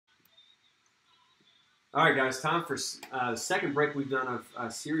All right, guys, time for the second break we've done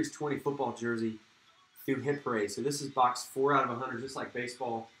of Series 20 football jersey through Hit Parade. So this is box 4 out of 100, just like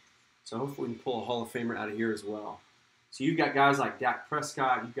baseball. So hopefully we can pull a Hall of Famer out of here as well. So you've got guys like Dak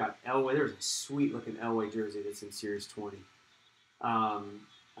Prescott. You've got Elway. There's a sweet-looking Elway jersey that's in Series 20. I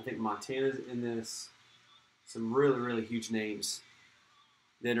think Montana's in this. Some really, really huge names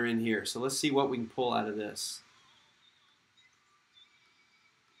that are in here. So let's see what we can pull out of this.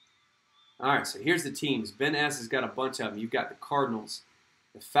 All right, so here's the teams. Ben S. has got a bunch of them. You've got the Cardinals,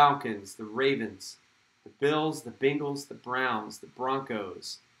 the Falcons, the Ravens, the Bills, the Bengals, the Browns, the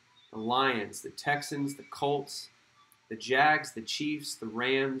Broncos, the Lions, the Texans, the Colts, the Jags, the Chiefs, the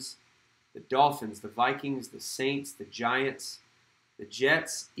Rams, the Dolphins, the Vikings, the Saints, the Giants, the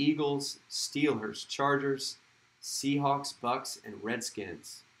Jets, Eagles, Steelers, Chargers, Seahawks, Bucks, and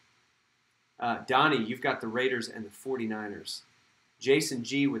Redskins. Donnie, you've got the Raiders and the 49ers. Jason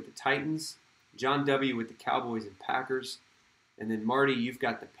G with the Titans, John W with the Cowboys and Packers, and then Marty, you've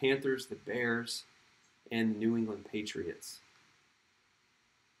got the Panthers, the Bears, and the New England Patriots.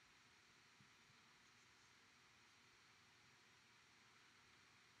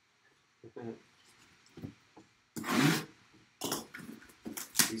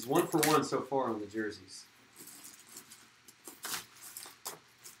 He's 1 for 1 so far on the jerseys.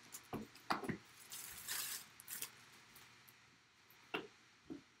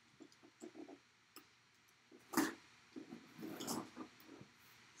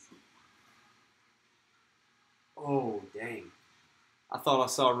 Oh, dang. I thought I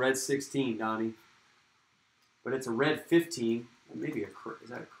saw a red 16, Donnie. But it's a red 15. Maybe is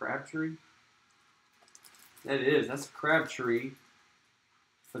that a Crabtree? That is. That's a Crabtree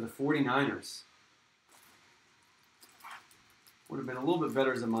for the 49ers. Would have been a little bit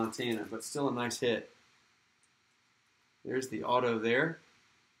better as a Montana, but still a nice hit. There's the auto there.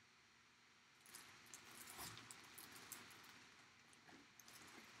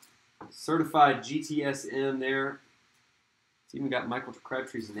 Certified GTSM there. It's even got Michael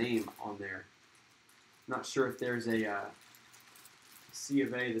Crabtree's name on there. Not sure if there's a C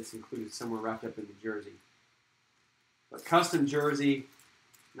of A that's included somewhere wrapped up in the jersey. But custom jersey,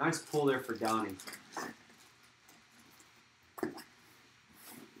 nice pull there for Donnie.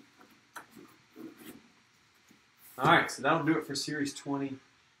 All right, so that'll do it for Series 20.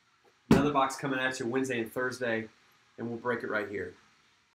 Another box coming at you Wednesday and Thursday, and we'll break it right here.